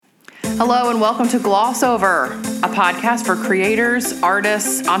Hello and welcome to Gloss Over, a podcast for creators,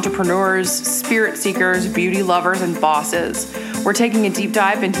 artists, entrepreneurs, spirit seekers, beauty lovers, and bosses. We're taking a deep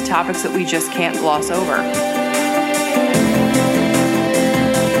dive into topics that we just can't gloss over.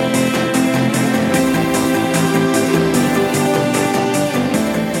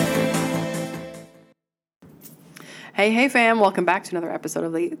 Hey fam, welcome back to another episode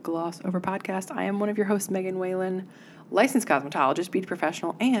of the Gloss Over podcast. I am one of your hosts, Megan Whalen, licensed cosmetologist, beauty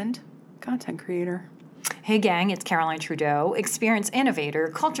professional, and content creator. Hey gang, it's Caroline Trudeau, experience innovator,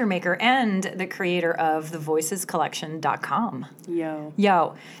 culture maker, and the creator of thevoicescollection.com.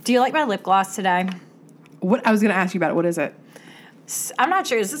 Yo, do you like my lip gloss today? What I was going to ask you about it. What is it? I'm not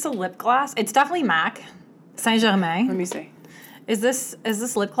sure. Is this a lip gloss? It's definitely MAC Saint Germain. Let me see. Is this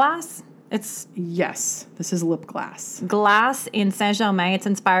lip gloss? Yes, this is lip gloss. Glass in Saint Germain. It's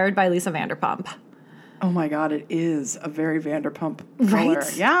inspired by Lisa Vanderpump. Oh my God, it is a very Vanderpump color.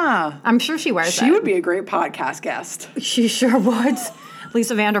 Right? Yeah. I'm sure she wears it. She would be a great podcast guest. She sure would.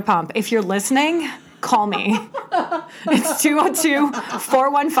 Lisa Vanderpump, if you're listening, call me. It's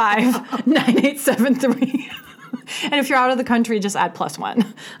 202-415-9873. And if you're out of the country, just add +1.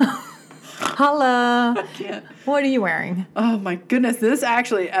 Holla. I can't. What are you wearing? Oh my goodness. This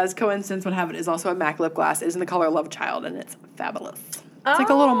actually, as coincidence would have it, is also a MAC lip gloss. It is in the color Love Child, and it's fabulous. It's like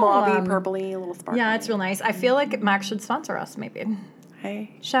a little mauvey, purpley, a little sparkly. Yeah, it's real nice. I feel like MAC should sponsor us, maybe.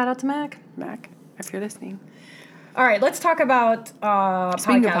 Hey. Shout out to MAC. MAC, if you're listening. All right, let's talk about Speaking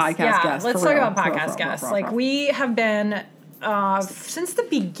podcasts. of podcast guests. Let's talk about podcast guests. Like, we have been, since the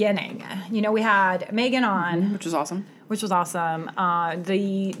beginning, we had Megan on. Which was awesome.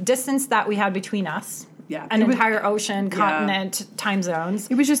 The distance that we had between us. Yeah, an entire ocean, continent, time zones.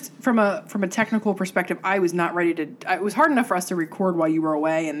 It was just from a technical perspective. I was not ready to. It was hard enough for us to record while you were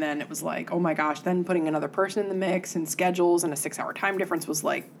away, and then it was like, oh my gosh! Then putting another person in the mix and schedules and a 6-hour time difference was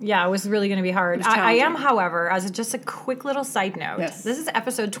like. Yeah, it was really going to be hard. I am, however, as just a quick little side note. Yes. This is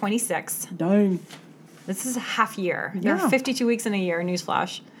episode 26. Dang. This is a half year. Yeah. There are 52 weeks in a year.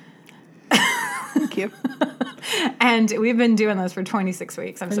 Newsflash. Thank you. And we've been doing this for 26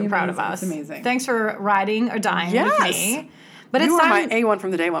 weeks. I'm so proud of us. It's amazing. Thanks for riding or dying with me. But you it's were time. my A1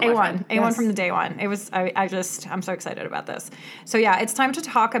 from the day one. A1 from the day one. It was. I'm so excited about this. So yeah, it's time to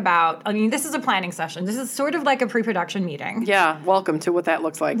talk about. I mean, this is a planning session. This is sort of like a pre-production meeting. Yeah. Welcome to what that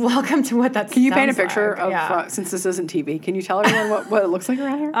looks like. Welcome to what that. Can you paint a picture like. of since this isn't TV? Can you tell everyone what it looks like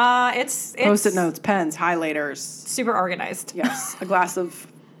around here? It's Post-it notes, pens, highlighters. Super organized. Yes. A glass of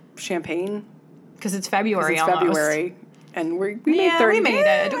champagne. Because it's February. It's almost. February. And we made 30. We made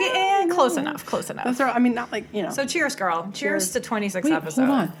it. Close enough. That's right. I mean, not like, So cheers, girl. Cheers to 26 episodes. Hold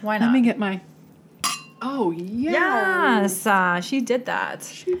on. Why not? Let me get my... Oh, yeah. Yes. She did that.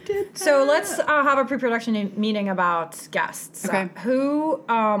 So let's have a pre-production meeting about guests. Okay.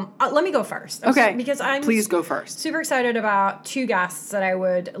 Let me go first. Okay. Because Please go first. Super excited about 2 guests that I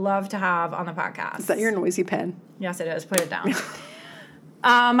would love to have on the podcast. Is that your noisy pen? Yes, it is. Put it down.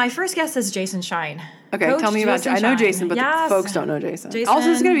 My first guest is Jason Shine. Okay, Coach tell me about Jason I know Shine. Jason, but Yes. the folks don't know Jason.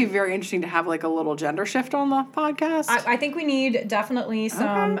 Also, it's going to be very interesting to have like a little gender shift on the podcast. I think we need definitely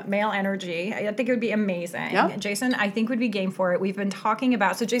some male energy. I think it would be amazing. Yep. Jason, I think would be game for it. We've been talking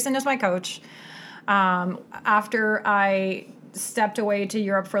about, so Jason is my coach. After I stepped away to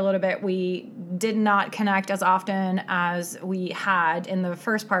Europe for a little bit, we did not connect as often as we had in the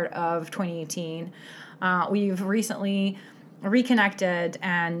first part of 2018. We've recently reconnected,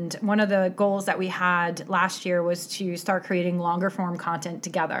 and one of the goals that we had last year was to start creating longer form content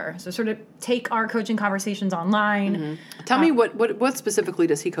together. So sort of take our coaching conversations online. Mm-hmm. Tell me what specifically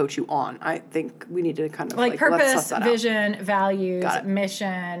does he coach you on? I think we need to kind of like purpose, let's suss that vision, values,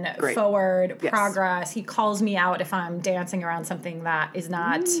 mission, Great. forward, Yes. progress. He calls me out if I'm dancing around something that is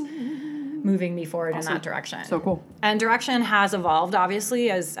not moving me forward in that direction. So cool. And direction has evolved, obviously,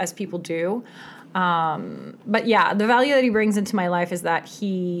 as people do. But yeah, the value that he brings into my life is that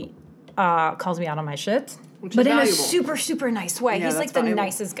he calls me out on my shit, but in a super, super nice way. Yeah, He's like the valuable.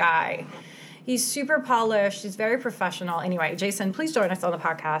 nicest guy. He's super polished. He's very professional. Anyway, Jason, please join us on the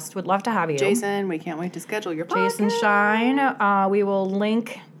podcast. Would love to have you. Jason, we can't wait to schedule your podcast. Jason Shine. We will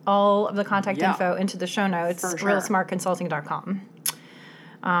link all of the contact info into the show notes, For sure.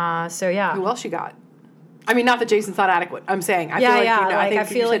 realsmartconsulting.com. So yeah. Who else you got? I mean, not that Jason's not adequate. I'm saying, I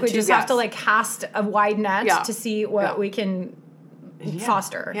feel like we just have to like cast a wide net to see what we can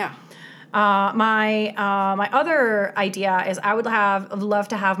foster. Yeah. My other idea is I would love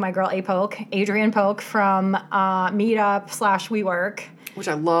to have my girl Adrienne Polk from Meetup / WeWork. Which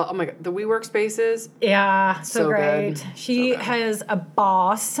I love. Oh my God. The WeWork spaces. Yeah, so great. Good. She has a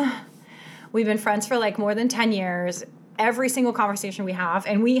boss. We've been friends for like more than 10 years. every single conversation we have,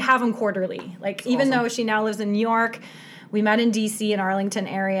 and we have them quarterly. Like, even though she now lives in New York, we met in DC, in Arlington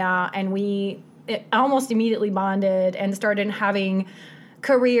area, and we almost immediately bonded and started having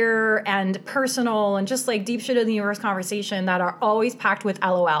career and personal and just like deep shit in the universe conversation that are always packed with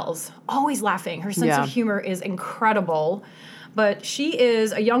LOLs, always laughing. Her sense of humor is incredible. But she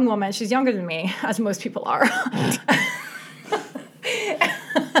is a young woman. She's younger than me, as most people are.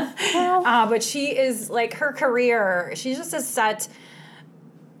 But she is like, her career, she just has set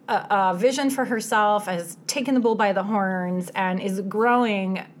a vision for herself, has taken the bull by the horns, and is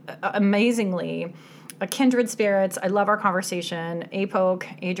growing amazingly. A kindred spirits. I love our conversation. Apoke,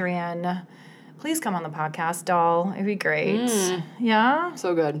 Adrienne, please come on the podcast, doll. It'd be great. Yeah?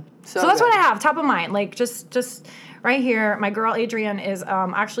 So good. So that's what I have, top of mind. Like, just right here, my girl Adrienne is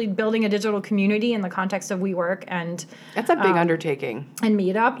actually building a digital community in the context of WeWork. And that's a big undertaking. And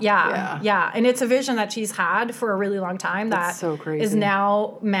Meetup. Yeah. And it's a vision that she's had for a really long time that so crazy. Is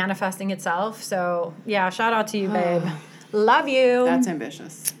now manifesting itself. So, yeah, shout out to you, babe. Love you. That's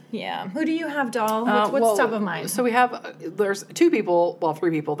ambitious. Yeah. Who do you have, doll? What's top of mind? So we have, there's three people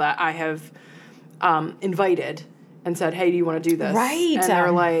that I have invited and said, hey, do you want to do this? Right. And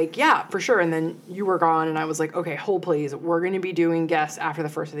they're like, yeah, for sure. And then you were gone, and I was like, okay, hold please. We're going to be doing guests after the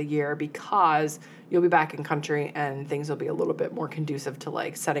first of the year because you'll be back in country and things will be a little bit more conducive to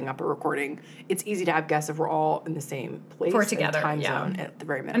like setting up a recording. It's easy to have guests if we're all in the same place. We're together, time zone at the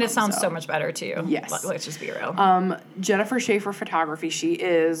very minimum. And it sounds so much better too. Yes. Let's just be real. Jennifer Schaefer Photography, she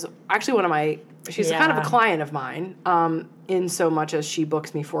is actually she's kind of a client of mine, in so much as she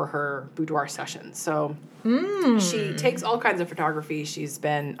books me for her boudoir sessions. So she takes all kinds of photography. She's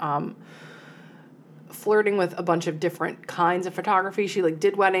been flirting with a bunch of different kinds of photography. She like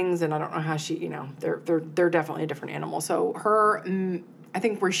did weddings, and I don't know how she, they're definitely a different animal. So her, I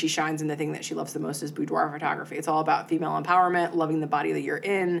think where she shines and the thing that she loves the most is boudoir photography. It's all about female empowerment, loving the body that you're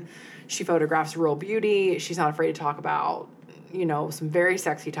in. She photographs real beauty. She's not afraid to talk about, some very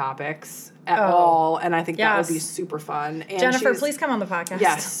sexy topics at all. And I think that would be super fun. And Jennifer, please come on the podcast.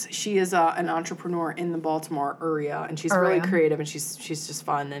 Yes. She is an entrepreneur in the Baltimore area, and she's really creative, and she's just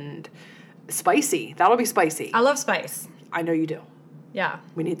fun and spicy. That'll be spicy. I love spice. I know you do. Yeah.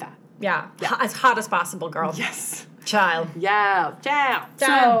 We need that. Yeah. As hot as possible, girl. Yes. Child. Yeah. Ciao.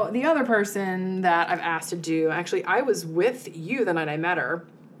 So the other person that I've asked to do, actually, I was with you the night I met her.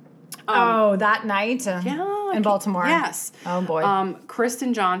 That night in Baltimore. Yes. Oh, boy.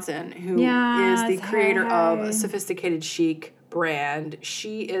 Kristen Johnson, who is the creator of Sophisticated Chic brand.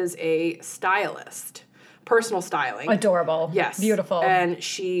 She is a stylist. Personal styling. Adorable. Yes. Beautiful. And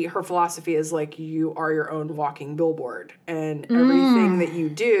her philosophy is like, you are your own walking billboard. And everything that you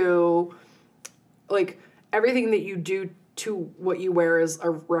do, to what you wear is a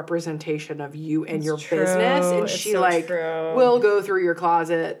representation of you and your business. And she will go through your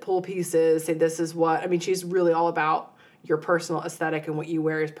closet, pull pieces, say this is what, she's really all about your personal aesthetic and what you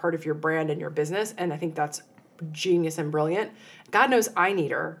wear is part of your brand and your business. And I think that's genius and brilliant. God knows I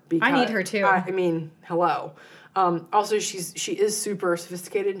need her. Because I need her too. Hello. Also, she is super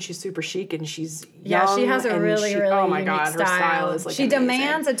sophisticated and she's super chic and she's young. Yeah, she has a really unique her style is she amazing.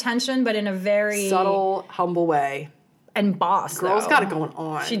 Demands attention, but in a very subtle, humble way. And boss, Girl's got it going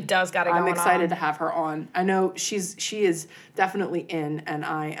on. She does got it going on. I'm excited to have her on. I know she is definitely in, and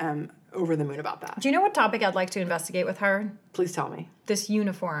I am over the moon about that. Do you know what topic I'd like to investigate with her? Please tell me. This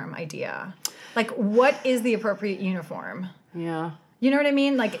uniform idea. Like, what is the appropriate uniform? Yeah. You know what I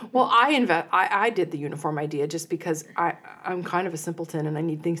mean? Like, well, I did the uniform idea just because I'm kind of a simpleton and I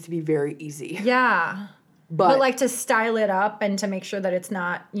need things to be very easy. Yeah. But like to style it up and to make sure that it's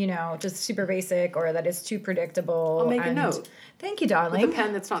not, just super basic or that it's too predictable. I'll make a note. Thank you, darling. With a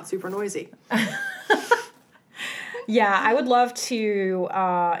pen that's not super noisy. Yeah, I would love to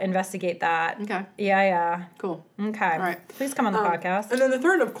investigate that. Okay. Yeah. Cool. Okay. All right. Please come on the podcast. And then the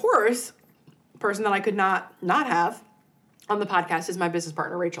third, of course, person that I could not have on the podcast is my business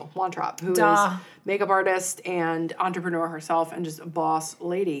partner, Rachel Wantrop, who is makeup artist and entrepreneur herself and just a boss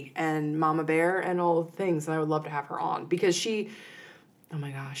lady and mama bear and all the things. And I would love to have her on because she's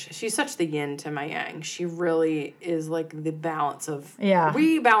such the yin to my yang. She really is like the balance of,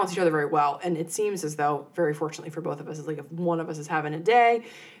 we balance each other very well. And it seems as though, very fortunately for both of us, it's like if one of us is having a day,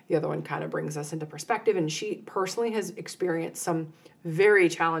 the other one kind of brings us into perspective. And she personally has experienced some very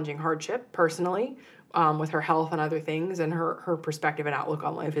challenging hardship personally, with her health and other things, and her perspective and outlook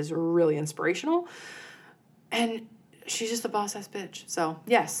on life is really inspirational. And she's just a boss-ass bitch. So,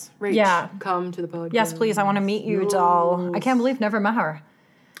 yes, Rach, come to the podcast. Yes, please. I want to meet you, doll. I can't believe I've never met her.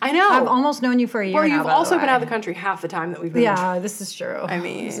 I know. I've almost known you for a year Or now, you've by the also been way. out of the country half the time that we've been. Yeah, this is true. I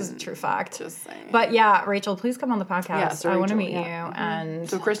mean, this is a true fact. Just saying. But yeah, Rachel, please come on the podcast. Yeah, so I want to Rachel, meet yeah. you. And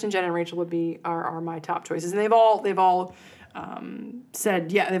So Kristen, Jen, and Rachel would be are my top choices, and they've all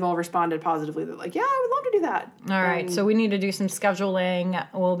said, yeah, they've all responded positively. They're like, yeah, I would love to do that. all right, so we need to do some scheduling.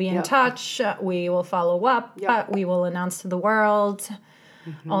 We'll be in Yep. touch. We will follow up. Yep. But we will announce to the world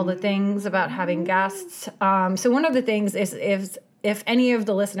all the things about having guests. So one of the things is if any of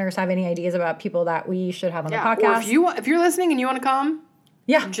the listeners have any ideas about people that we should have on Yeah, the podcast, or if you're listening and you want to come,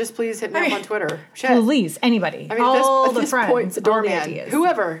 yeah, just please hit me up on Twitter. Shit. please, anybody, I mean, all at the this friends, point, the all the doorman, ideas.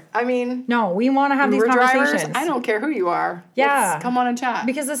 whoever. I mean, No, we want to have these Uber conversations. drivers. I don't care who you are. Yeah. Let's come on and chat.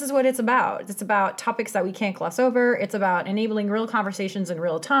 Because this is what it's about. It's about topics that we can't gloss over. It's about enabling real conversations in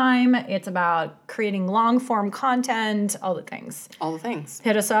real time. It's about creating long form content, all the things. All the things.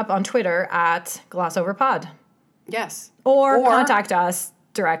 Hit us up on Twitter at GlossOverPod. Yes. Or contact us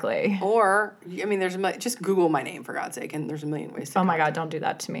directly. Or, I mean, just Google my name, for God's sake, and there's a million ways to Oh my God, don't do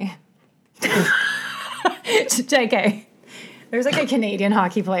that to me. JK. There's like a Canadian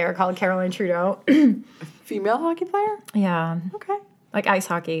hockey player called Caroline Trudeau. Female hockey player? Yeah. Okay. Like ice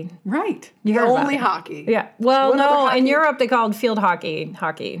hockey. Right. You heard about Only it. hockey. Yeah. Well, What other no, in hockey? Europe they called field hockey.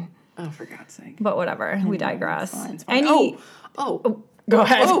 Oh, for God's sake. But whatever. We digress. It's fine. Oh. Go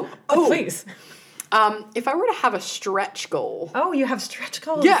ahead. Oh. Please. If I were to have a stretch goal. Oh, you have stretch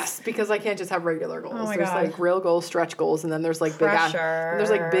goals? Yes, because I can't just have regular goals. Oh my there's God. like real goals, stretch goals, and then there's like big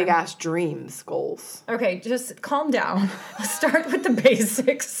ass dreams goals. Okay, just calm down. Let's start with the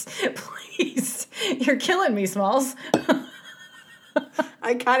basics, please. You're killing me, Smalls.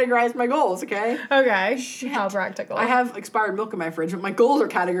 I categorize my goals, okay? Okay. How practical. I have expired milk in my fridge, but my goals are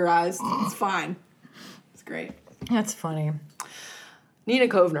categorized. It's fine. It's great. That's funny. Nina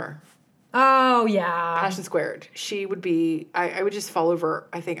Kovner, Oh, yeah. Passion Squared. She would be, I would just fall over.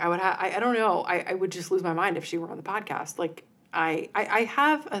 I think I would have, I don't know. I would just lose my mind if she were on the podcast. Like, I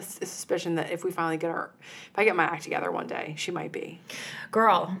have a suspicion that if I get my act together one day, she might be.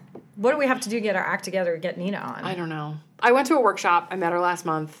 Girl, what do we have to do to get our act together to get Nina on? I don't know. I went to a workshop. I met her last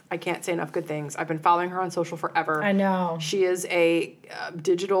month. I can't say enough good things. I've been following her on social forever. I know. She is a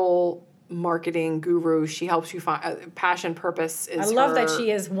digital marketing guru. She helps you find passion, purpose is I love her. that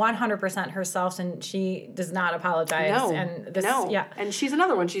she is 100% herself and she does not apologize. No. And she's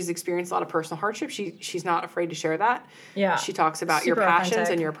another one. She's experienced a lot of personal hardship. She's not afraid to share that. Yeah. She talks about Super your passions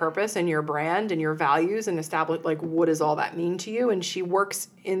authentic. and your purpose and your brand and your values and establish like what does all that mean to you. And she works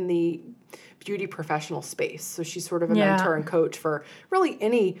in the beauty professional space. So she's sort of a mentor and coach for really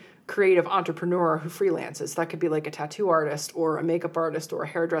any creative entrepreneur who freelances. That could be like a tattoo artist or a makeup artist or a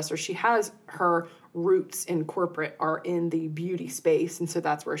hairdresser. She has her roots in corporate are in the beauty space. And so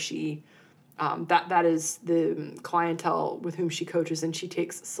that's where she, that is the clientele with whom she coaches. And she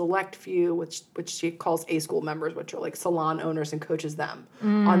takes select few, which she calls A-School members, which are like salon owners, and coaches them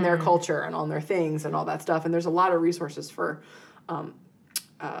on their culture and on their things and all that stuff. And there's a lot of resources for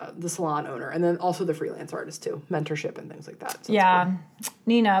the salon owner, and then also the freelance artist too, mentorship and things like that. So Yeah.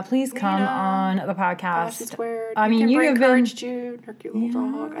 Nina, please come on the podcast. Passion Squared. I mean, you bring have Courage been... Jude, her cute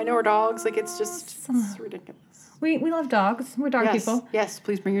little dog. I know her dogs. Like, it's ridiculous. We love dogs. We're dog people. Yes,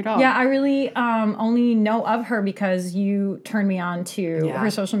 please bring your dog. Yeah, I really only know of her because you turned me on to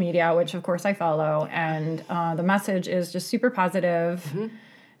her social media, which of course I follow, and the message is just super positive. Mm-hmm.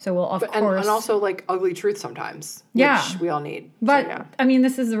 So we'll of course, and also like ugly truth sometimes, which we all need. But so, yeah. I mean,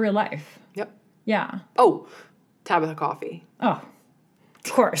 this is the real life. Yep. Yeah. Oh, Tabitha Coffee. Oh,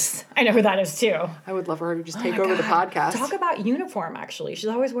 of course. I know who that is too. I would love for her to just take over the podcast. Talk about uniform, actually. She's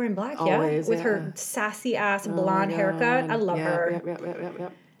always wearing black, Always, with her sassy ass blonde haircut. I love her.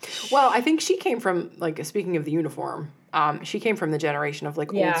 Yep. Well, I think she came from, like, speaking of the uniform, she came from the generation of,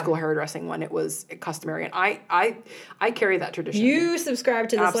 like, old school hairdressing when it was customary. And I carry that tradition. You subscribe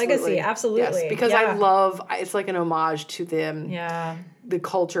to this legacy. Absolutely. Yes, because I love, it's like an homage to the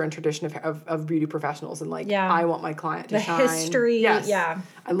culture and tradition of beauty professionals. And, like, I want my client to shine. The history. Yes. Yeah.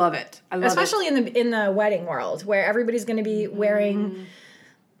 I love it. Especially in the wedding world, where everybody's going to be wearing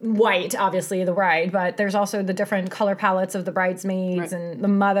white, obviously, the bride, but there's also the different color palettes of the bridesmaids and the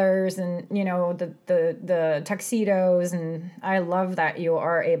mothers and, you know, the tuxedos. And I love that you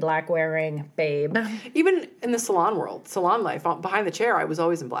are a black wearing babe. Even in the salon world, salon life, behind the chair, I was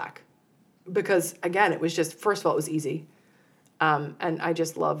always in black. Because, again, it was just, first of all, it was easy. And I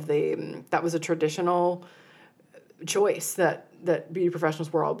just love that was a traditional choice that beauty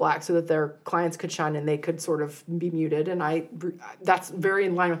professionals were all black so that their clients could shine and they could sort of be muted. And that's very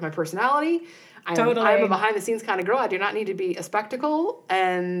in line with my personality. Totally. I'm a behind the scenes kind of girl. I do not need to be a spectacle,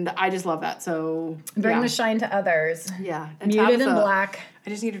 and I just love that. So bring the shine to others. Yeah. And Muted Tabitha, and black. I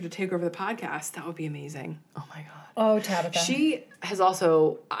just need her to take over the podcast. That would be amazing. Oh my God. Oh, Tabitha. She has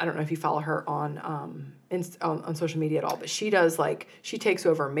also, I don't know if you follow her on social media at all, but she does she takes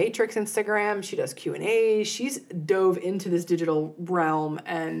over Matrix Instagram. She does Q&A. She's dove into this digital realm,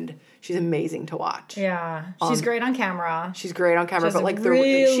 and she's amazing to watch. Yeah. She's great on camera. She's great on camera, but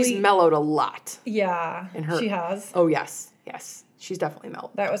really, she's mellowed a lot. Yeah. She has. Oh, yes. Yes. She's definitely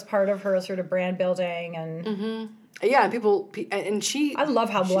mellowed. That was part of her sort of brand building and... Mm-hmm. Yeah, and she... I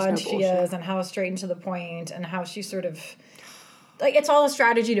love how blunt she is and how straight and to the point and how she sort of... it's all a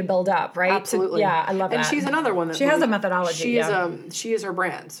strategy to build up, right? Absolutely. I love that. And she's another one that... She has a methodology, She is her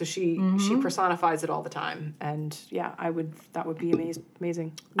brand, so she personifies it all the time. And yeah, that would be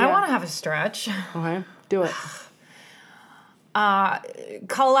amazing. Yeah. I want to have a stretch. Okay, do it.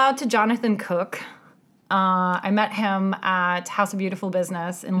 Call out to Jonathan Cook. I met him at House of Beautiful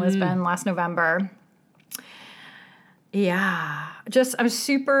Business in Lisbon last November. Yeah. I'm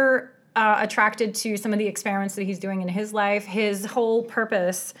super attracted to some of the experiments that he's doing in his life. His whole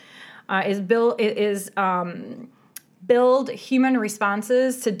purpose is build human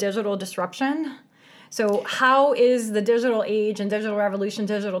responses to digital disruption. So how is the digital age and digital revolution,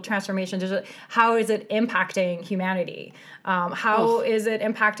 digital transformation, how is it impacting humanity? How is it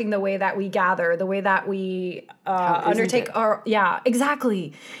impacting the way that we gather, the way that we undertake our... Yeah,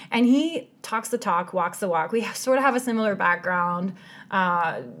 exactly. And he talks the talk, walks the walk. We sort of have a similar background.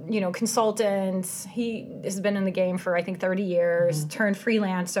 Consultant. He has been in the game for, I think, 30 years, turned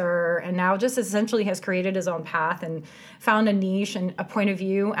freelancer, and now just essentially has created his own path and found a niche and a point of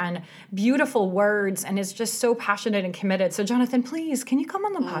view and beautiful words and is just so passionate and committed. So, Jonathan, please, can you come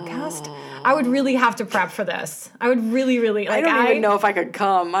on the podcast? I would really have to prep for this. I would really, really... I don't even know if I could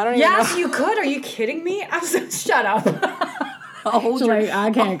come. I don't even know. Yes, you could. Are you kidding me? Shut up. I'll hold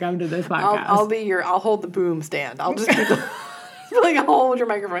I can't come to this podcast. I'll hold the boom stand. I'll just keep I'll hold your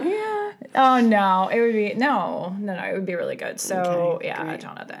microphone. Yeah. Oh no, it would be no, it would be really good. So okay, yeah, great.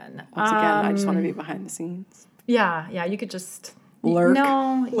 Jonathan. Once again, I just want to be behind the scenes. Yeah, you could just lurk.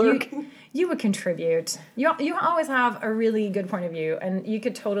 No, lurk. You would contribute. You always have a really good point of view, and you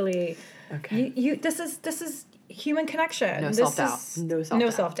could totally. Okay. You this is human connection. No self-doubt. No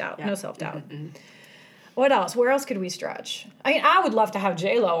self-doubt. Yeah. No self-doubt. Mm-hmm. What else? Where else could we stretch? I mean, I would love to have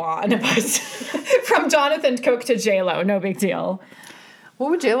J-Lo on, but from Jonathan Cook to J-Lo, no big deal.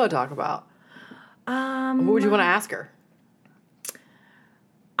 What would J-Lo talk about? What would you want to ask her?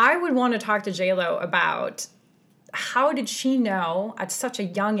 I would want to talk to J-Lo about how did she know at such a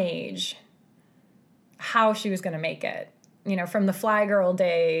young age how she was going to make it. From the Fly Girl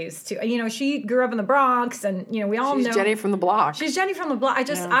days to, she grew up in the Bronx and, we all know. She's Jenny from the block. She's Jenny from the block.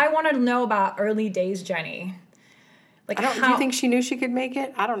 I wanted to know about early days Jenny. Do you think she knew she could make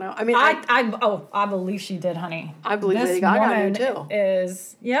it? I don't know. I mean, I believe she did, honey. I believe Lady Gaga knew too.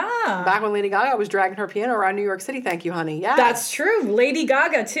 Back when Lady Gaga was dragging her piano around New York City. Thank you, honey. Yeah, that's true. Lady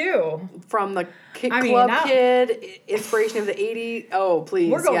Gaga too. From the Club Kid, inspiration of the '80s. Oh, please,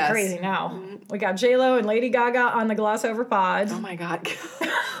 we're going crazy now. Mm-hmm. We got J-Lo and Lady Gaga on the Gloss Over Pod. Oh my God.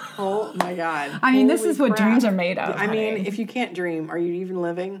 Oh my God. I mean, this is what dreams are made of. I mean, if you can't dream, are you even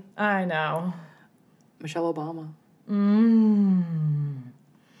living? I know. Michelle Obama.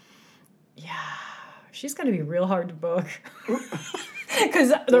 Yeah. She's going to be real hard to book.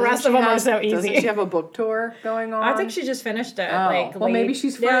 Because the rest of them are so easy. Doesn't she have a book tour going on? I think she just finished it. Well, maybe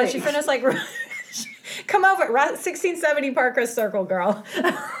she's free. Yeah, she finished come over, 1670 Parkrest Circle, girl.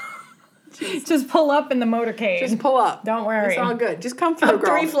 Just pull up in the motorcade. Just pull up. Don't worry. It's all good. Just come through,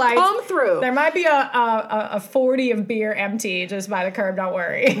 girl. 3 flights. Come through. There might be a 40 of beer empty just by the curb. Don't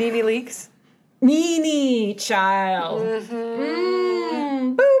worry. Nene Leakes. Nene, child.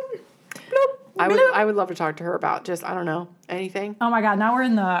 Boop. Bloop. I would love to talk to her about just, I don't know, anything. Oh my God, now we're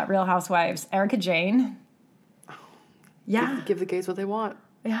in the Real Housewives. Erica Jane. Yeah. Give the gays what they want.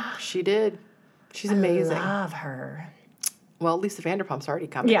 Yeah. She did. She's amazing. I love her. Well, Lisa Vanderpump's already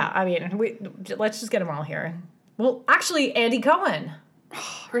coming. Yeah, I mean, let's just get them all here. Well, actually, Andy Cohen.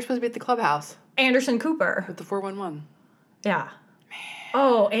 We're supposed to be at the clubhouse. Anderson Cooper. With the 411. Yeah. Man.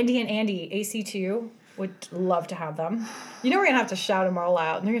 Oh, Andy and Andy, AC2. Would love to have them. We're going to have to shout them all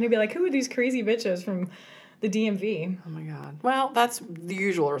out. And they're going to be like, who are these crazy bitches from the DMV? Oh, my God. Well, that's the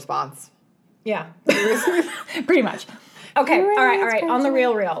usual response. Yeah. Pretty much. Okay. All right. On the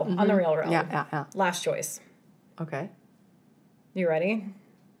real. Mm-hmm. On the real. Yeah. Last choice. Okay. You ready?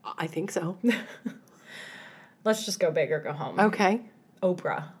 I think so. Let's just go big or go home. Okay.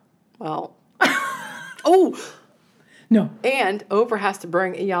 Oprah. Well. Oh! No. And Oprah has to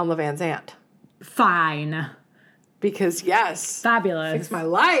bring Iyanla Vanzant. Fine. Because, yes. Fabulous. Fix my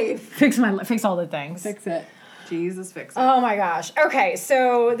life. Fix all the things. Fix it. Jesus, fix it. Oh my gosh. Okay,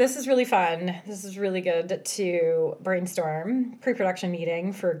 so this is really fun. This is really good to brainstorm. Pre-production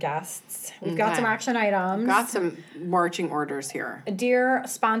meeting for guests. We've got some action items. Got some marching orders here. Dear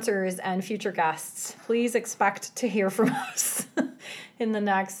sponsors and future guests, please expect to hear from us in the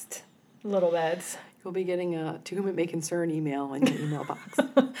next little bit. You'll be getting a To Whom It May Concern email in your email box.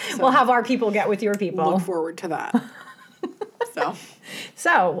 We'll have our people get with your people. Look forward to that.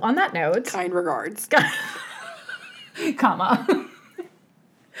 So, on that note. Kind regards. Comma.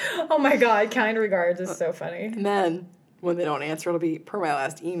 Oh my God, kind regards is so funny. And then, when they don't answer, it'll be per my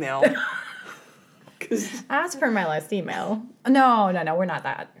last email. As per my last email. No, we're not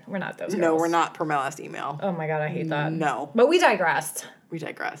that. We're not those girls. No, we're not per my last email. Oh my God, I hate that. No. But we digressed. We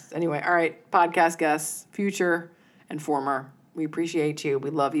digress. Anyway, all right, podcast guests, future and former, we appreciate you. We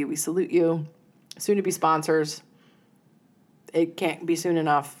love you. We salute you. Soon to be sponsors. It can't be soon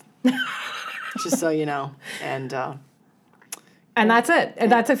enough. Just so you know. And that's it.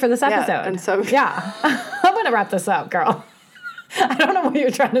 That's it for this episode. Yeah, and so yeah. I'm going to wrap this up, girl. I don't know what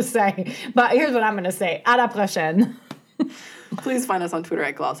you're trying to say, but here's what I'm going to say. À la prochaine. Please find us on Twitter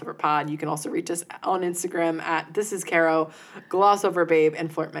at GlossOverPod. You can also reach us on Instagram at This Is Caro, GlossOverBabe,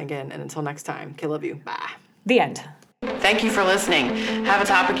 and Flirt Megan. And until next time, I love you. Bye. The end. Thank you for listening. Have a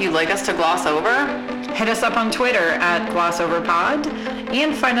topic you'd like us to gloss over? Hit us up on Twitter at GlossOverPod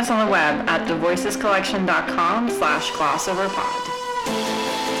and find us on the web at thevoicescollection.com/GlossOverPod.